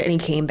happened and he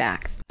came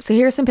back. So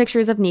here's some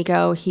pictures of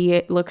Nico.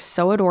 He looks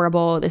so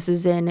adorable. This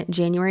is in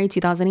January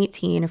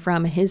 2018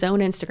 from his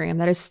own Instagram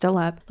that is still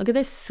up. Look at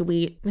this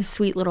sweet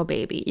little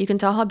baby. You can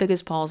tell how big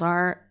his paws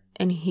are.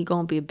 And he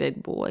gonna be a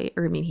big boy.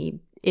 He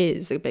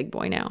is a big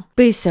boy now.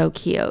 But he's so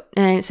cute.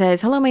 And it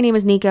says, hello, my name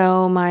is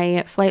Nico.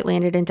 My flight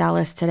landed in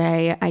Dallas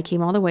today. I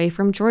came all the way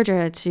from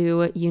Georgia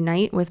to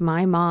unite with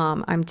my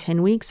mom. I'm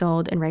 10 weeks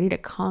old and ready to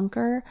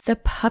conquer the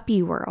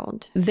puppy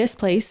world. This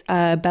place,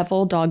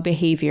 Bevel Dog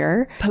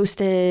Behavior,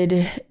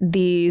 posted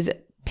these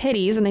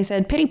pitties and they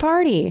said pity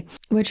party,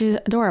 which is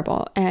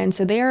adorable. And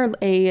so they are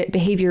a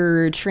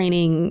behavior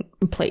training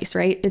place,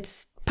 right?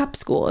 It's pup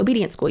school,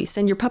 obedience school. You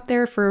send your pup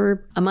there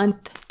for a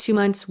month, 2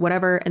 months,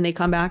 whatever, and they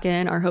come back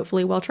and are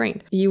hopefully well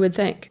trained. You would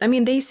think.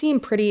 They seem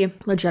pretty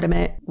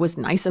legitimate. It was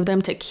nice of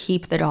them to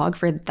keep the dog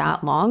for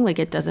that long. Like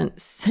it doesn't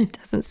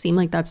seem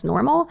like that's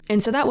normal.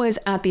 And so that was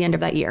at the end of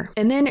that year.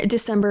 And then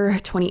December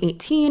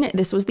 2018,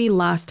 this was the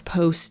last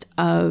post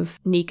of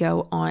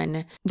Nico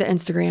on the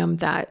Instagram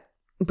that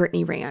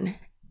Brittany ran.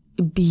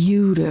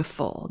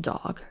 Beautiful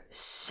dog.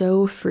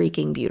 So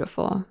freaking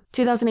beautiful.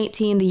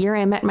 2018, the year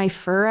I met my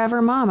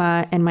forever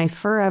mama and my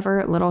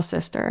forever little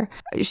sister.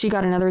 She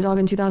got another dog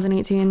in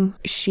 2018.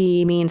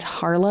 She means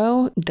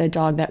Harlow, the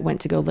dog that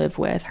went to go live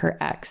with her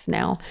ex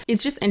now.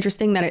 It's just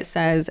interesting that it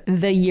says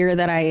the year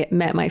that I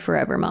met my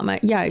forever mama.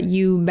 Yeah,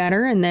 you met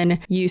her and then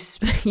you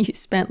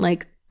spent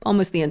like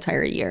almost the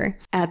entire year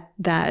at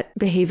that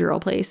behavioral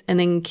place and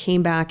then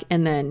came back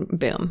and then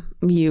boom,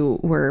 you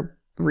were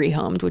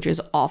rehomed, which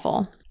is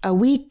awful. A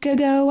week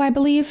ago, I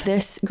believe,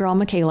 this girl,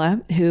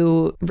 Michaela,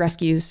 who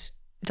rescues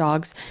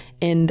dogs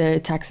in the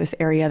Texas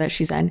area that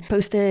she's in,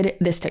 posted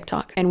this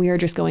TikTok. And we are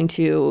just going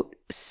to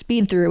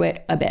speed through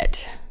it a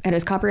bit. It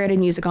has copyrighted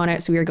music on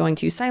it, so we are going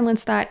to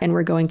silence that and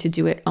we're going to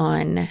do it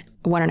on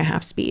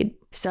 1.5 speed.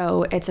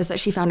 So it says that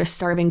she found a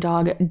starving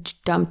dog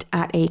dumped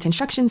at a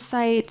construction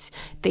site.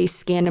 They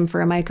scanned him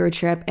for a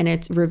microchip and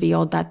it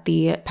revealed that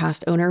the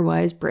past owner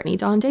was Brittany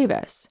Dawn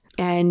Davis.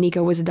 And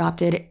Nico was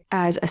adopted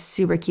as a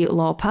super cute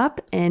little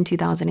pup in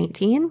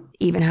 2018,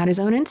 even had his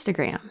own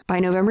Instagram. By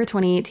November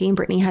 2018,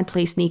 Brittany had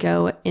placed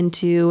Nico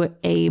into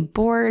a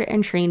board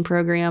and train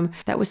program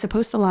that was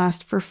supposed to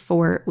last for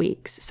 4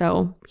 weeks.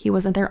 So he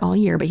wasn't there all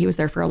year, but he was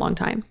there for a long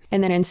time.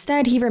 And then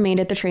instead, he remained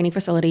at the training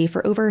facility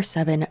for over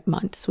 7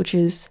 months, which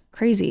is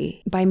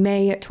crazy. By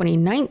May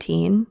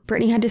 2019,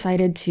 Brittany had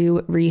decided to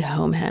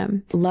rehome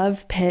him.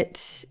 Love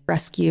Pit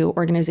Rescue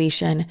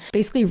Organization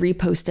basically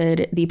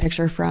reposted the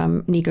picture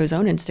from Nico's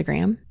own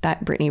Instagram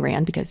that Brittany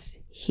ran because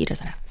he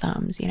doesn't have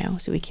thumbs,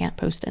 so he can't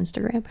post to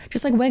Instagram.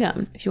 Just like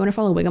Wiggum. If you want to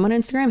follow Wiggum on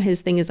Instagram,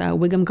 his thing is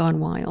Wiggum Gone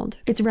Wild.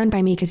 It's run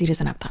by me because he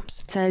doesn't have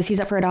thumbs. It says he's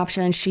up for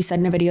adoption. She said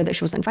in a video that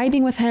she wasn't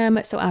vibing with him.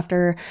 So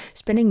after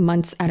spending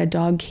months at a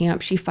dog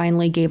camp, she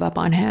finally gave up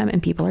on him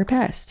and people are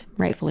pissed.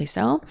 Rightfully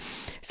so.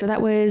 So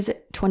that was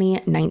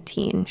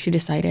 2019. She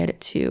decided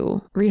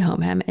to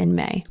rehome him in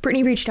May.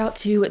 Brittany reached out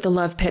to the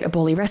Love Pit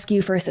Bully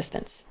Rescue for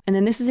assistance. And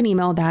then this is an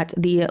email that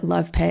the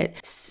Love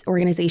Pit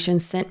organization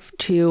sent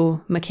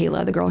to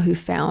Michaela, the girl who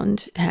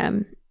found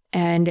him.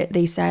 And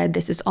they said,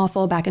 this is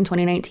awful. Back in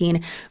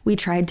 2019, we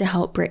tried to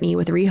help Brittany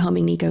with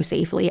rehoming Nico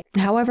safely.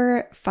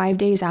 However, 5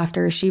 days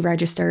after she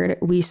registered,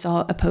 we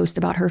saw a post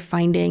about her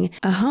finding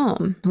a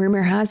home.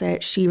 Rumor has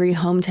it she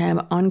rehomed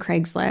him on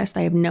Craigslist.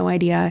 I have no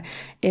idea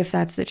if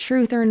that's the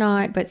truth or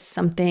not, but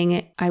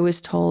something I was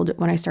told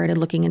when I started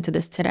looking into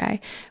this today.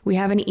 We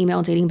have an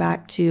email dating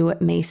back to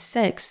May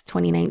 6,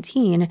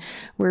 2019,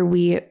 where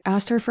we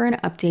asked her for an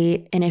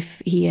update and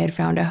if he had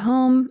found a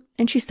home,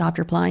 and she stopped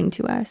replying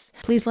to us.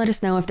 Please let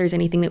us know if there's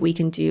anything that we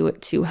can do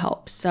to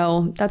help.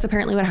 So that's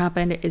apparently what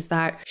happened, is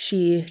that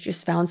she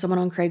just found someone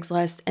on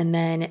Craigslist and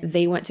then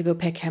they went to go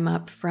pick him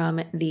up from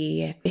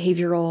the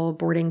behavioral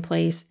boarding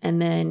place, and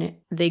then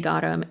they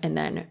got him and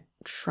then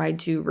tried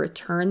to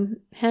return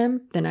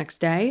him the next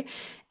day.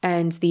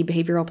 And the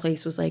behavioral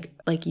place was like,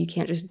 you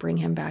can't just bring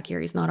him back here.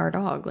 He's not our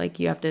dog. Like,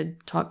 you have to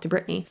talk to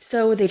Brittany.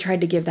 So they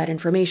tried to give that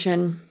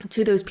information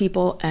to those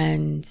people,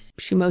 and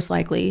she most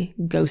likely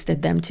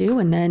ghosted them too.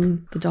 And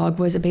then the dog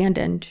was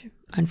abandoned,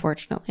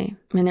 unfortunately.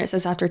 And it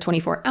says after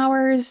 24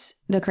 hours,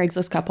 the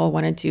Craigslist couple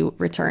wanted to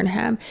return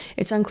him.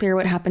 It's unclear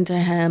what happened to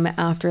him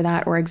after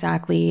that or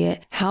exactly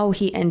how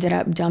he ended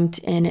up dumped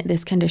in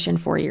this condition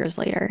 4 years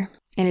later.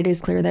 And it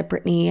is clear that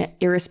Brittany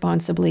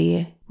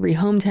irresponsibly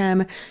rehomed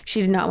him.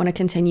 She did not want to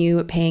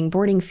continue paying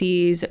boarding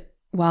fees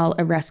while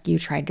a rescue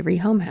tried to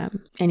rehome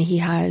him. And he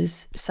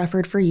has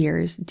suffered for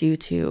years due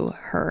to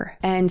her.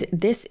 And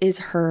this is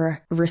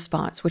her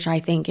response, which I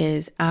think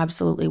is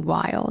absolutely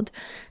wild.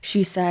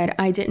 She said,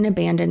 "I didn't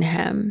abandon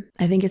him."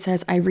 I think it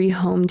says, "I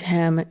rehomed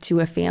him to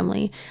a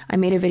family. I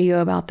made a video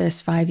about this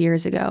 5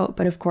 years ago,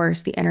 but of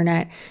course the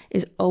internet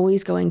is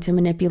always going to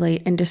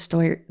manipulate and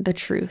distort the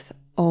truth.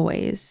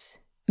 Always."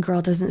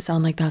 Girl, doesn't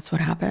sound like that's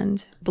what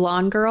happened.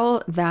 Blonde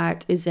girl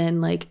that is in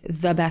like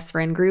the best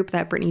friend group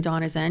that Brittany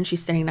Dawn is in.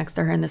 She's standing next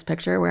to her in this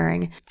picture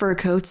wearing fur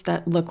coats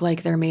that look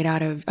like they're made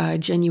out of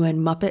genuine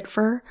Muppet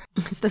fur.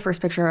 It's the first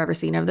picture I've ever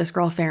seen of this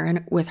girl,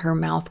 Farron, with her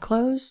mouth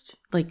closed,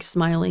 like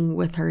smiling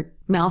with her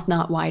mouth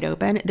not wide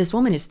open. This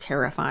woman is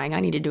terrifying. I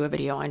need to do a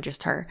video on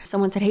just her.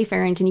 Someone said, "Hey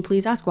Farron, can you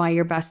please ask why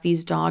your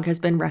bestie's dog has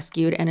been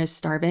rescued and is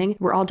starving?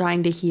 We're all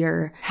dying to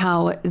hear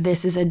how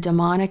this is a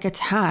demonic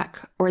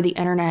attack or the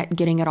internet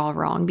getting it all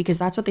wrong," because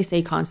that's what they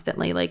say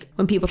constantly. Like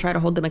when people try to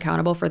hold them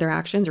accountable for their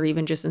actions or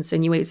even just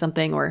insinuate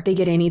something, or they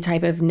get any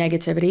type of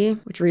negativity,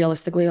 which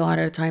realistically a lot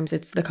of times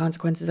it's the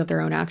consequences of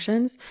their own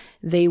actions,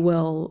 they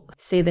will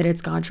say that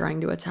it's God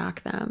trying to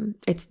attack them.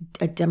 It's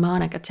a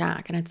demonic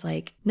attack. And it's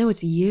like, no,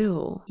 it's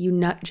you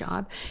nut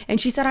job. And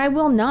she said,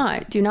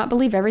 do not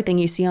believe everything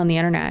you see on the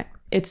internet.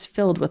 It's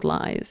filled with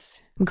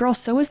lies. Girl,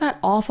 so is that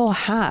awful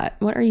hat.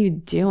 What are you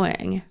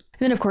doing? And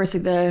then of course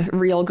the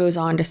reel goes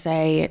on to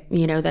say,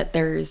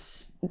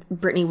 that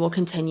Brittany will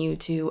continue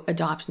to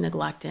adopt,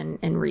 neglect, and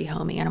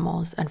rehome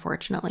animals,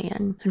 unfortunately.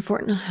 And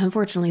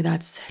unfortunately,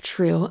 that's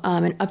true.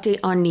 An update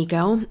on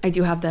Nico. I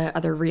do have the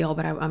other reel,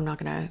 but I'm not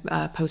going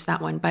to post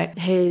that one. But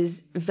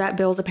his vet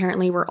bills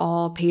apparently were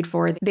all paid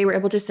for. They were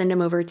able to send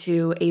him over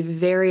to a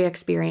very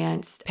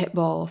experienced pit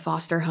bull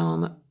foster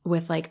home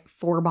with like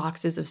 4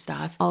 boxes of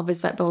stuff. All of his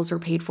vet bills were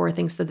paid for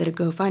thanks to the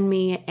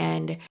GoFundMe.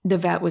 And the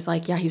vet was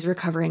like, yeah, he's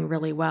recovering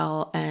really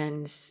well.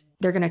 And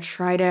they're going to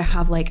try to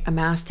have like a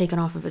mask taken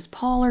off of his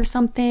paw or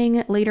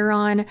something later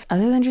on,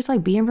 other than just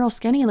like being real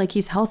skinny. Like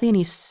he's healthy and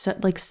he's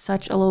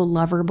such a little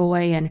lover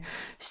boy and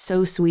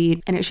so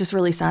sweet. And it's just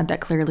really sad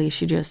that clearly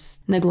she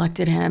just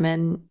neglected him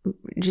and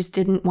just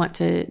didn't want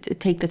to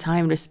take the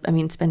time to,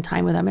 spend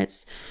time with him.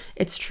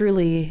 It's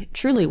truly,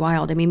 truly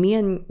wild. I mean, me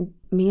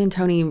and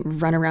Tony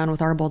run around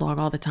with our bulldog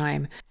all the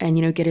time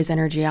and, get his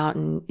energy out.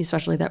 And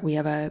especially that we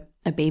have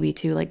a baby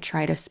too, like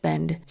try to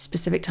spend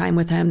specific time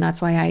with him.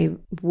 That's why I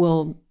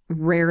will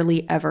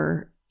rarely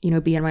ever,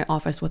 be in my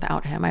office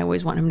without him. I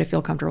always want him to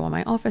feel comfortable in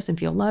my office and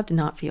feel loved and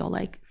not feel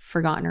like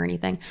forgotten or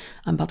anything.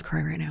 I'm about to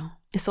cry right now.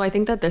 So I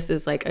think that this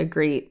is like a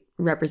great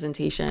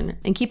representation.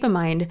 And keep in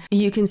mind,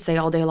 you can say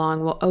all day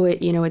long, well,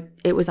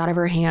 it was out of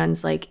her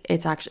hands. Like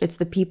it's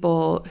the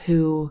people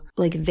who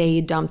like they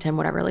dumped him,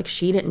 whatever. Like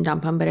she didn't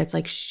dump him, but it's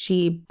like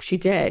she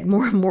did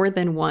more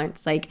than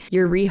once. Like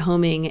you're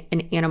rehoming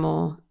an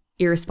animal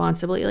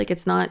irresponsibly. Like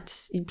it's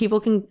not, people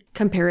can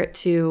compare it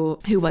to,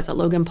 who was it?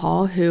 Logan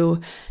Paul, who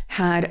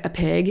had a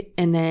pig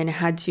and then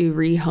had to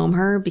rehome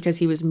her because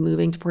he was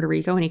moving to Puerto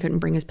Rico and he couldn't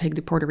bring his pig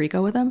to Puerto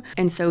Rico with him.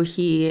 And so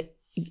he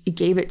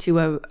gave it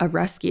to a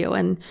rescue,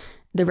 and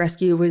the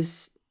rescue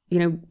was,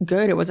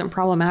 good. It wasn't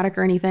problematic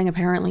or anything.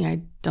 Apparently,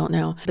 I don't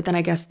know. But then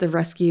I guess the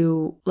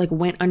rescue like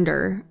went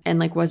under and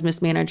like was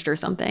mismanaged or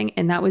something.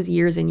 And that was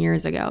years and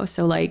years ago.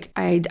 So like,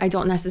 I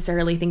don't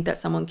necessarily think that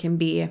someone can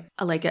be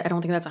like, I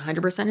don't think that's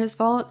 100% his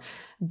fault,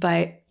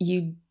 but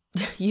you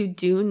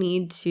do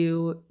need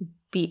to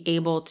be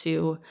able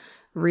to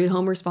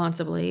rehome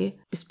responsibly,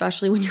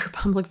 especially when you're a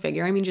public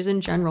figure. I mean, just in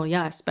general,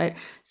 yes, but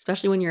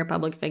especially when you're a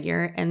public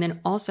figure. And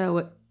then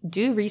also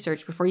do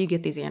research before you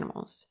get these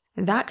animals.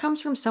 That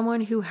comes from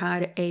someone who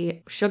had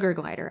a sugar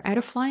glider. I had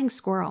a flying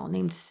squirrel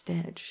named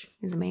Stitch.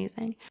 He was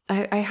amazing.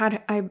 I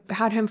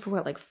had him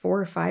for 4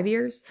 or 5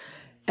 years,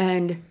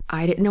 and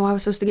I didn't know I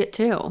was supposed to get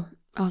 2.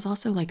 I was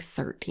also like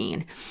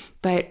 13,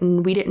 but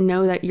we didn't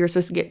know that you're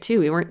supposed to get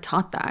 2. We weren't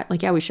taught that.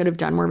 Like, yeah, we should have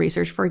done more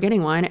research before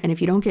getting one. And if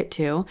you don't get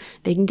 2,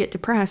 they can get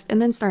depressed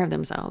and then starve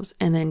themselves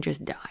and then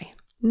just die.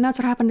 And that's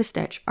what happened to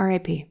Stitch.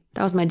 R.I.P.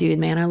 That was my dude,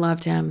 man. I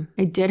loved him.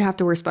 I did have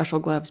to wear special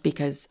gloves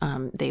because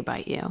they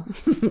bite you.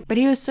 But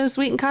he was so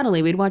sweet and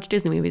cuddly. We'd watch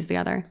Disney movies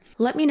together.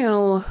 Let me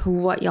know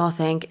what y'all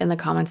think in the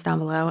comments down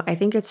below. I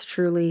think it's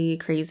truly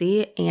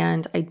crazy,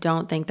 and I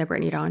don't think that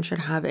Brittany Dawn should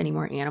have any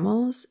more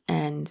animals,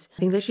 and I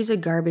think that she's a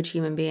garbage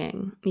human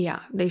being.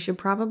 Yeah, they should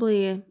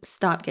probably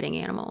stop getting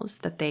animals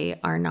that they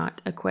are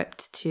not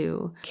equipped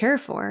to care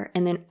for.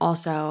 And then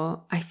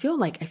also, I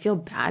feel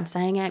bad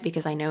saying it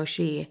because I know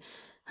she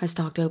has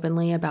talked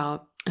openly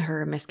about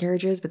her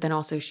miscarriages, but then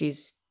also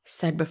she's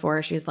said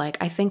before, she's like,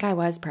 I think I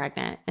was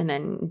pregnant, and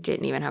then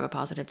didn't even have a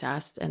positive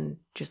test and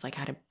just like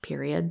had a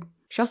period.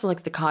 She also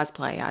likes to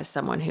cosplay as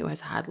someone who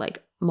has had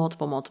like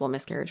multiple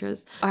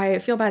miscarriages. I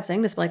feel bad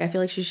saying this, but like I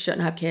feel like she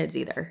shouldn't have kids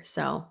either.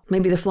 So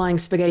maybe the flying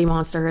spaghetti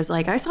monster is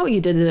like, I saw what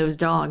you did to those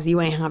dogs. You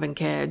ain't having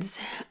kids.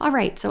 All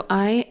right, so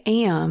I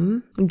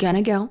am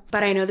gonna go.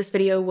 But I know this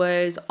video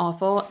was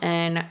awful,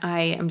 and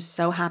I am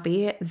so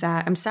happy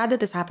that I'm sad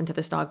that this happened to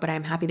this dog, but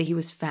I'm happy that he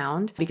was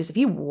found, because if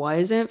he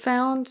wasn't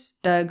found,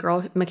 the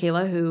girl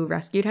Michaela who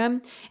rescued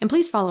him, and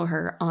please follow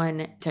her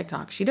on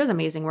TikTok. She does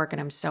amazing work, and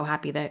I'm so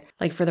happy that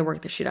like for the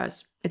work that she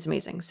does, it's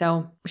amazing.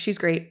 So she's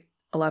great.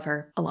 I love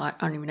her a lot.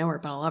 I don't even know her,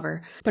 but I love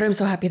her. But I'm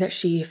so happy that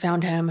she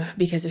found him,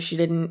 because if she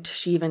didn't,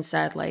 she even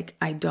said like,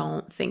 I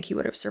don't think he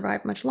would have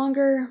survived much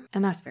longer.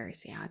 And that's very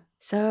sad.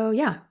 So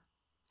yeah,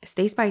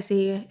 stay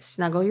spicy,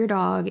 snuggle your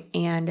dog,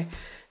 and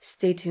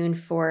stay tuned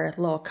for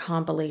a little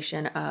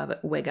compilation of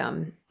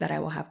Wiggum that I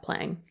will have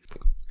playing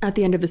at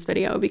the end of this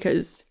video,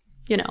 because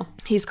you know,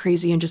 he's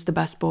crazy and just the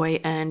best boy,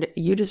 and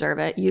you deserve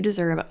it. You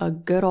deserve a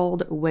good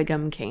old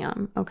Wiggum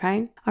cam,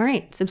 okay? All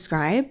right,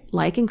 subscribe,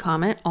 like, and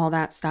comment, all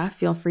that stuff.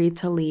 Feel free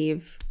to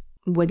leave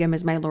Wiggum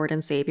is my Lord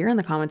and Savior in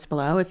the comments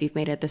below if you've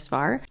made it this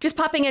far. Just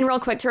popping in real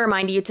quick to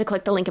remind you to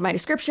click the link in my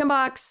description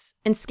box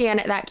and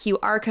scan that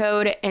QR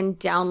code and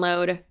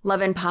download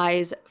Love and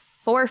Pies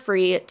for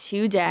free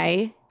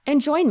today.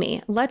 And join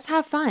me. Let's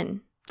have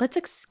fun. Let's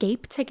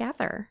escape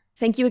together.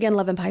 Thank you again,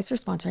 Love and Pies, for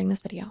sponsoring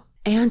this video.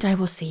 And I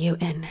will see you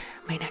in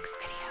my next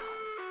video.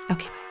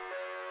 Okay, bye.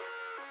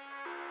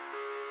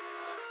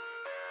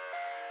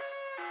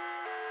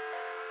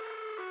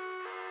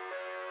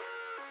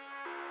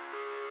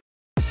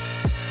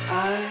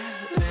 I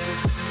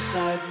live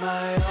inside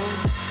my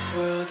own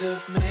world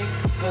of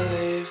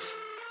make-believe.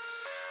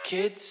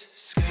 Kids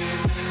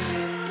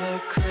screaming in the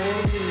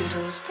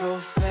cradles,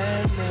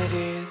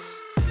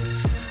 profanities.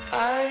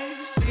 I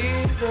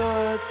see the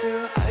world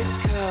through ice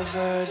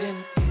covered in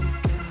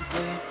ink and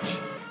bleach.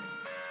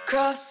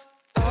 Cross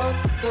out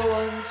the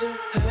ones who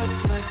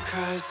heard my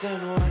cries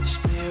and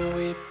watched me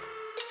weep.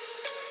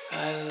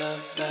 I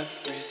love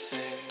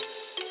everything.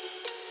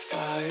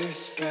 Fire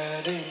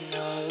spreading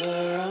all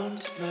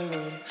around my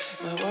room.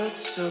 My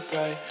world's so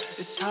bright,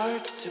 it's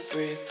hard to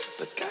breathe,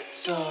 but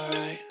that's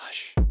alright.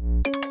 Hush.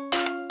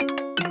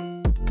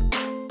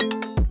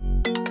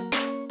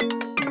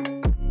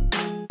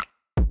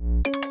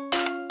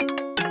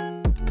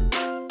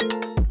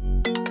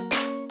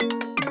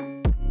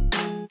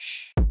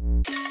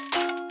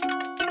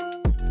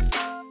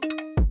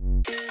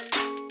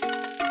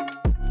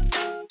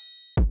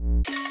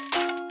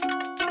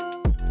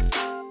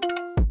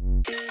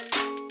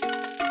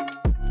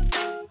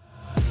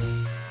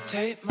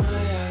 Take my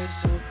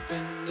eyes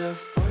open to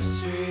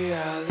force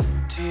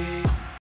reality.